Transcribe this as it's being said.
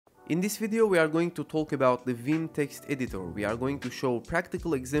In this video we are going to talk about the Vim text editor. We are going to show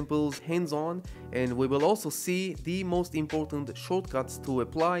practical examples hands-on, and we will also see the most important shortcuts to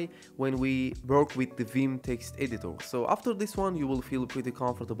apply when we work with the Vim text editor. So after this one you will feel pretty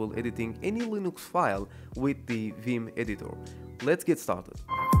comfortable editing any Linux file with the Vim editor. Let's get started.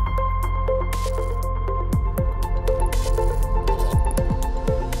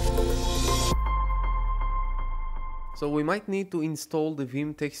 So we might need to install the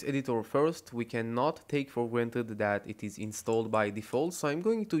Vim text editor first. We cannot take for granted that it is installed by default. So I'm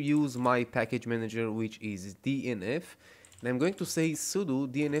going to use my package manager, which is dnf. And I'm going to say sudo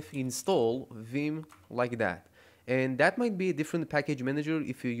dnf install vim like that. And that might be a different package manager.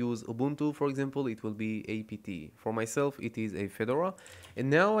 If you use Ubuntu, for example, it will be apt. For myself, it is a Fedora. And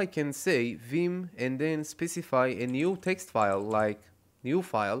now I can say vim and then specify a new text file like new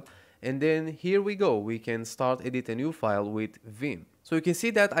file. And then here we go, we can start edit a new file with Vim. So you can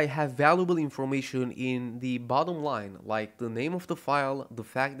see that I have valuable information in the bottom line, like the name of the file, the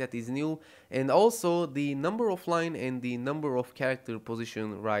fact that it's new, and also the number of line and the number of character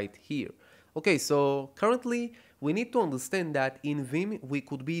position right here. Okay, so currently we need to understand that in Vim we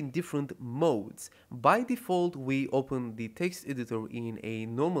could be in different modes. By default we open the text editor in a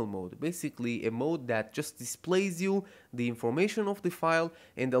normal mode, basically a mode that just displays you the information of the file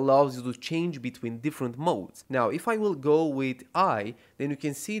and allows you to change between different modes. Now if I will go with I, then you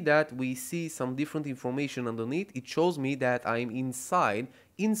can see that we see some different information underneath. It shows me that I'm inside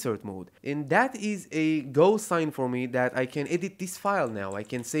insert mode, and that is a go sign for me that I can edit this file now. I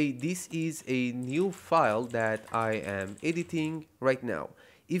can say this is a new file that I am editing right now.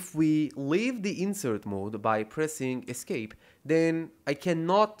 If we leave the insert mode by pressing escape, then I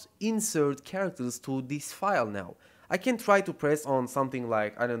cannot insert characters to this file now. I can try to press on something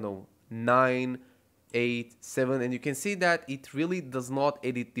like, I don't know, 9, 8, 7, and you can see that it really does not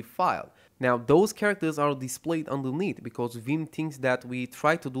edit the file. Now those characters are displayed underneath because Vim thinks that we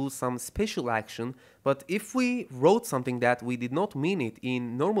try to do some special action, but if we wrote something that we did not mean it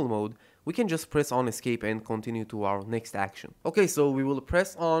in normal mode, we can just press on escape and continue to our next action. Okay, so we will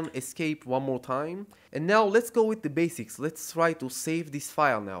press on escape one more time, and now let's go with the basics. Let's try to save this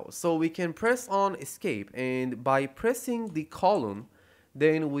file now. So we can press on escape, and by pressing the colon,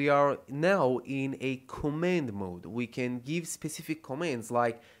 then we are now in a command mode. We can give specific commands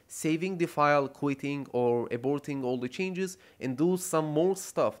like saving the file, quitting, or aborting all the changes, and do some more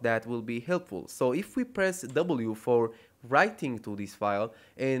stuff that will be helpful. So if we press W for writing to this file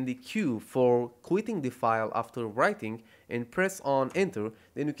and the Q for quitting the file after writing and press on enter,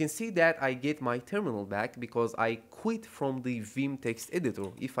 then you can see that I get my terminal back because I quit from the Vim text editor.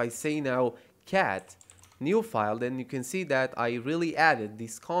 If I say now cat new file, then you can see that I really added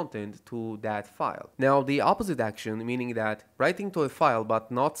this content to that file. Now the opposite action, meaning that writing to a file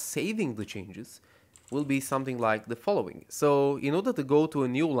but not saving the changes, will be something like the following. So in order to go to a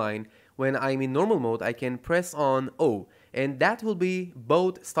new line, when I'm in normal mode, I can press on O, and that will be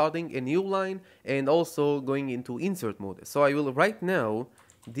both starting a new line and also going into insert mode. So I will right now,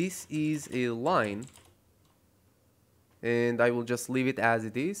 this is a line, and I will just leave it as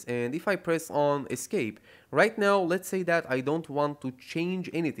it is. And if I press on escape, right now let's say that I don't want to change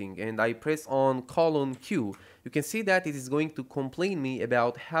anything and I press on colon Q, you can see that it is going to complain me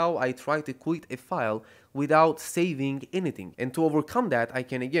about how I try to quit a file without saving anything. And to overcome that, I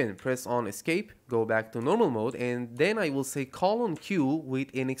can again press on escape, go back to normal mode, and then I will say colon Q with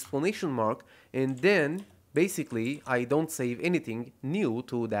an exclamation mark, and then basically I don't save anything new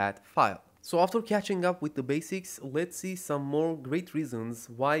to that file. So after catching up with the basics, let's see some more great reasons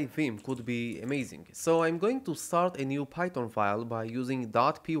why Vim could be amazing. So I'm going to start a new Python file by using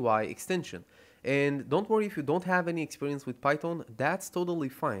 .py extension. And don't worry if you don't have any experience with Python, that's totally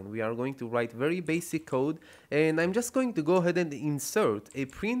fine. We are going to write very basic code, and I'm just going to go ahead and insert a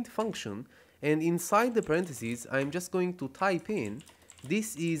print function, and inside the parentheses I'm just going to type in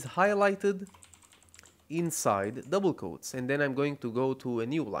this is highlighted inside double quotes, and then I'm going to go to a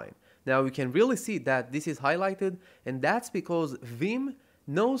new line. Now you can really see that this is highlighted, and that's because Vim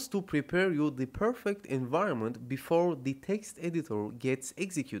knows to prepare you the perfect environment before the text editor gets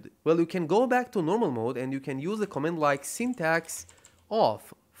executed. Well, you can go back to normal mode and you can use a command like syntax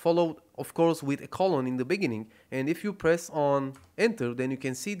off, followed of course with a colon in the beginning, and if you press on enter, then you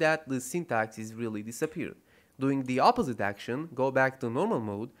can see that the syntax is really disappeared. Doing the opposite action, go back to normal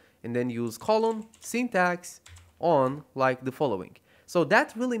mode and then use colon syntax on like the following. So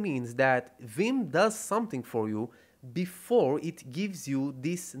that really means that Vim does something for you before it gives you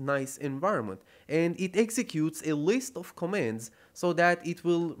this nice environment, and it executes a list of commands so that it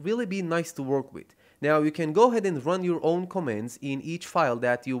will really be nice to work with. Now you can go ahead and run your own commands in each file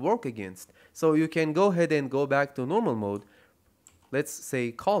that you work against. So you can go ahead and go back to normal mode. Let's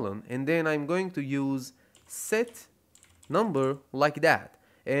say colon, and then I'm going to use set number like that.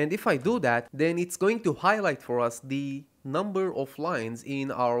 And if I do that, then it's going to highlight for us the number of lines in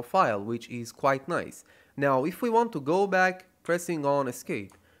our file, which is quite nice. Now if we want to go back pressing on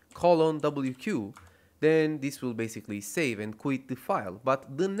escape colon WQ, then this will basically save and quit the file.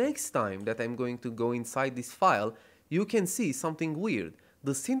 But the next time that I'm going to go inside this file, you can see something weird.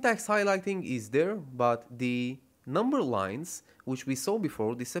 The syntax highlighting is there, but the number lines which we saw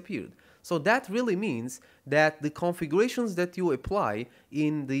before disappeared. So that really means that the configurations that you apply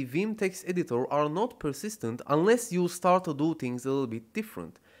in the Vim text editor are not persistent unless you start to do things a little bit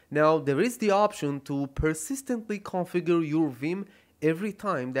different. Now there is the option to persistently configure your Vim every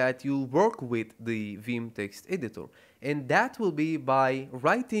time that you work with the Vim text editor, and that will be by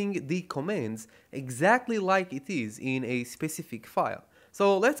writing the commands exactly like it is in a specific file.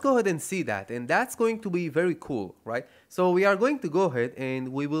 So let's go ahead and see that, and that's going to be very cool, right? So we are going to go ahead and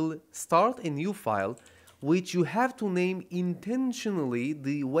we will start a new file which you have to name intentionally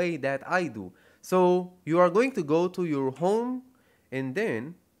the way that I do. So you are going to go to your home, and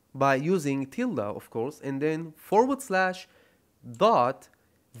then by using tilde, of course, and then /vimrc.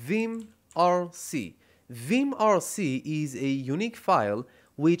 vimrc is a unique file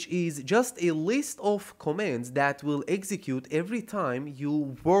which is just a list of commands that will execute every time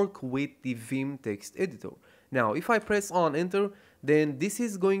you work with the Vim text editor. Now if I press on enter, then this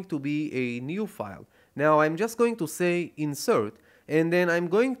is going to be a new file. Now I'm just going to say insert, and then I'm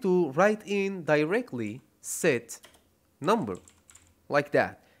going to write in directly set number like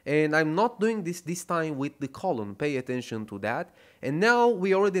that. And I'm not doing this time with the colon, pay attention to that. And now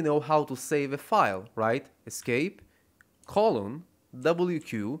we already know how to save a file, right? Escape colon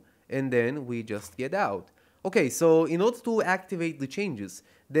WQ, and then we just get out. Okay, so in order to activate the changes,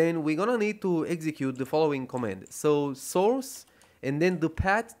 then we're gonna need to execute the following command. So source, and then the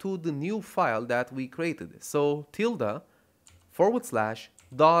path to the new file that we created. So tilde /vimrc.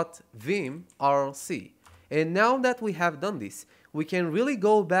 And now that we have done this, we can really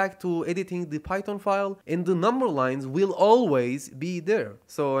go back to editing the Python file, and the number lines will always be there.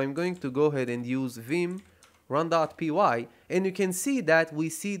 So I'm going to go ahead and use vim run.py, and you can see that we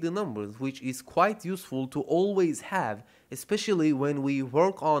see the numbers, which is quite useful to always have, especially when we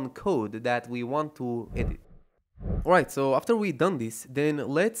work on code that we want to edit. Alright, so after we've done this, then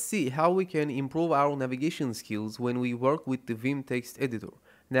let's see how we can improve our navigation skills when we work with the Vim text editor.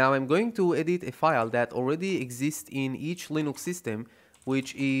 Now I'm going to edit a file that already exists in each Linux system,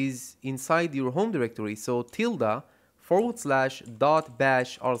 which is inside your home directory, so tilde /.bashrc.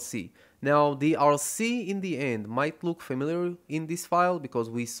 Now the rc in the end might look familiar in this file because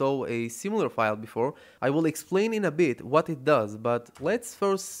we saw a similar file before. I will explain in a bit what it does, but let's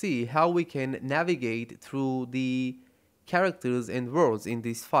first see how we can navigate through the characters and words in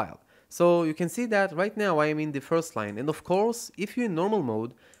this file. So you can see that right now I am in the first line, and of course if you're in normal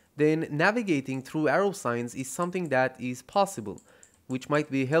mode, then navigating through arrow signs is something that is possible, which might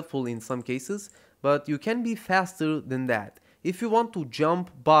be helpful in some cases, but you can be faster than that. If you want to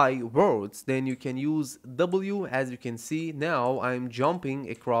jump by words, then you can use W. As you can see now I'm jumping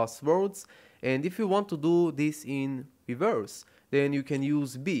across words, and if you want to do this in reverse, then you can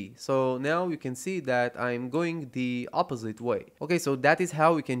use B. So now you can see that I'm going the opposite way. Okay, so that is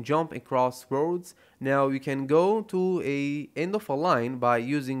how you can jump across words. Now you can go to a end of a line by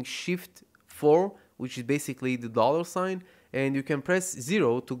using Shift 4, which is basically the $sign, and you can press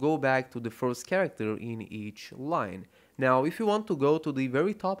 0 to go back to the first character in each line. Now if you want to go to the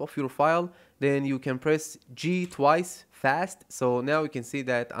very top of your file, then you can press G twice fast. So now you can see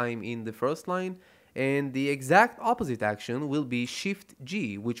that I'm in the first line, and the exact opposite action will be Shift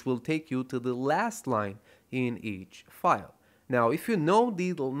G, which will take you to the last line in each file. Now if you know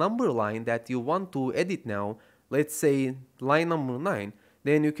the number line that you want to edit now, let's say line number 9,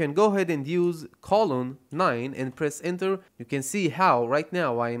 then you can go ahead and use :9 and press enter. You can see how right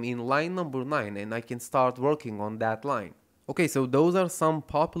now I am in line number 9 and I can start working on that line. Okay, so those are some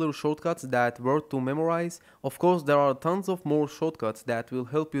popular shortcuts that worth to memorize. Of course, there are tons of more shortcuts that will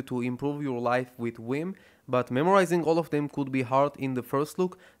help you to improve your life with Vim, but memorizing all of them could be hard in the first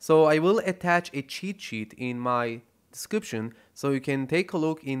look. So I will attach a cheat sheet in my description so you can take a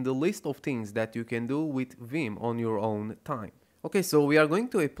look in the list of things that you can do with Vim on your own time. Okay, so we are going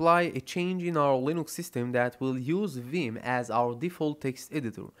to apply a change in our Linux system that will use Vim as our default text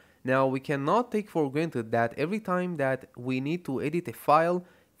editor. Now we cannot take for granted that every time that we need to edit a file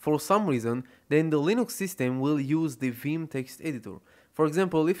for some reason, then the Linux system will use the Vim text editor. For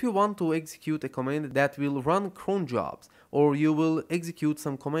example, if you want to execute a command that will run cron jobs, or you will execute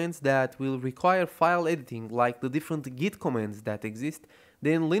some commands that will require file editing like the different git commands that exist,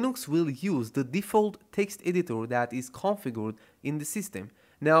 then Linux will use the default text editor that is configured in the system.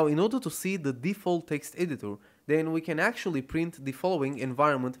 Now, in order to see the default text editor, then we can actually print the following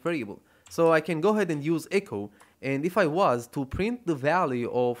environment variable. So I can go ahead and use echo, and if I was to print the value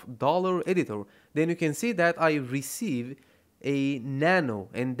of $editor, then you can see that I receive a nano,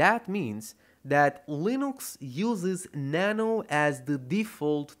 and that means that Linux uses nano as the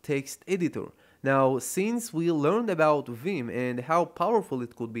default text editor. Now, since we learned about Vim and how powerful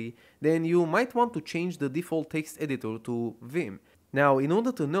it could be, then you might want to change the default text editor to Vim. Now, in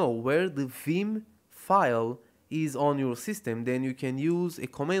order to know where the Vim file is on your system, then you can use a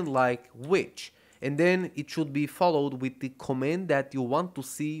command like which, and then it should be followed with the command that you want to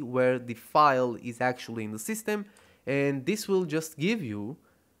see where the file is actually in the system, and this will just give you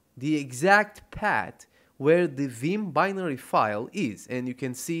the exact path where the Vim binary file is, and you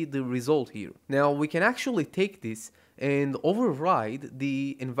can see the result here. Now we can actually take this and override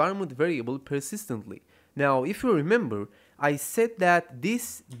the environment variable persistently. Now if you remember, I said that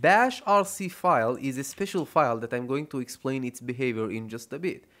this bashrc file is a special file that I'm going to explain its behavior in just a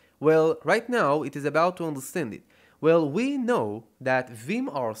bit. Well, right now it is about to understand it. Well, we know that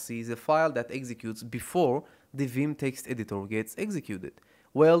vimrc is a file that executes before the Vim text editor gets executed.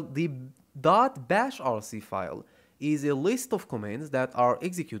 Well, the .bashrc file is a list of commands that are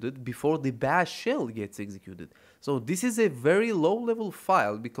executed before the bash shell gets executed. So this is a very low-level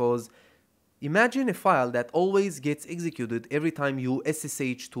file, because imagine a file that always gets executed every time you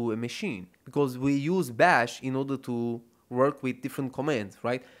SSH to a machine, because we use bash in order to work with different commands,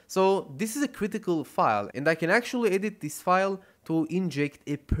 right? So this is a critical file, and I can actually edit this file to inject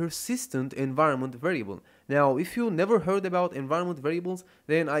a persistent environment variable. Now, if you never heard about environment variables,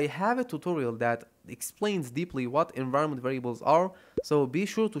 then I have a tutorial that explains deeply what environment variables are, so be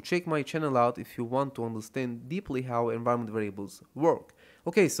sure to check my channel out if you want to understand deeply how environment variables work.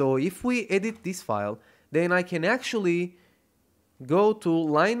 Okay, so if we edit this file, then I can actually go to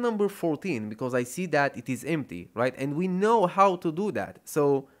line number 14, because I see that it is empty, right? And we know how to do that.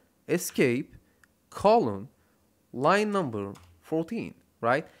 So escape colon line number 14,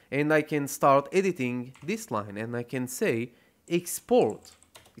 right? And I can start editing this line, and I can say export.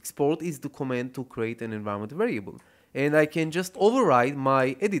 Export is the command to create an environment variable. And I can just override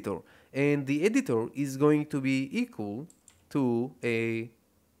my editor, and the editor is going to be equal to a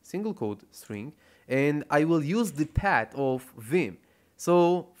single quote string, and I will use the path of Vim.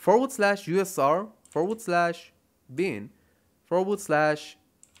 So /usr/bin/Vim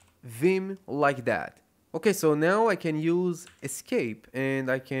like that. Okay, so now I can use escape, and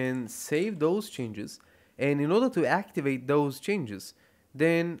I can save those changes, and in order to activate those changes,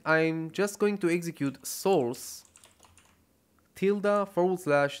 then I'm just going to execute source ~/.bashrc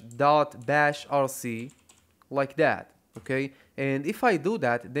like that. Okay, and if I do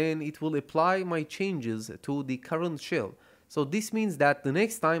that, then it will apply my changes to the current shell. So this means that the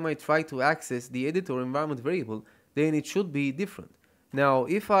next time I try to access the editor environment variable, then it should be different. Now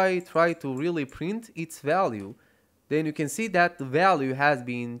if I try to really print its value, then you can see that the value has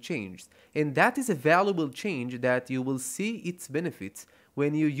been changed, and that is a valuable change that you will see its benefits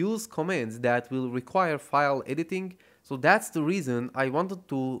when you use commands that will require file editing. So that's the reason I wanted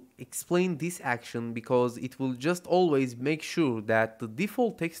to explain this action, because it will just always make sure that the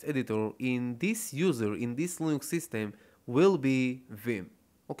default text editor in this user, in this Linux system, will be Vim.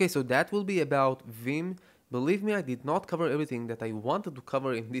 Okay, so that will be about Vim. Believe me, I did not cover everything that I wanted to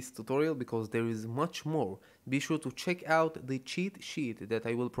cover in this tutorial, because there is much more. Be sure to check out the cheat sheet that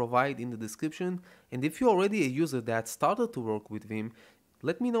I will provide in the description, and if you're already a user that started to work with Vim,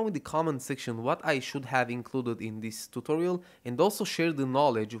 let me know in the comment section what I should have included in this tutorial, and also share the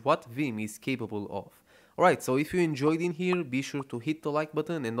knowledge what Vim is capable of. Alright, so if you enjoyed in here, be sure to hit the like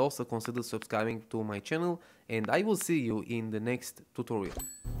button and also consider subscribing to my channel, and I will see you in the next tutorial.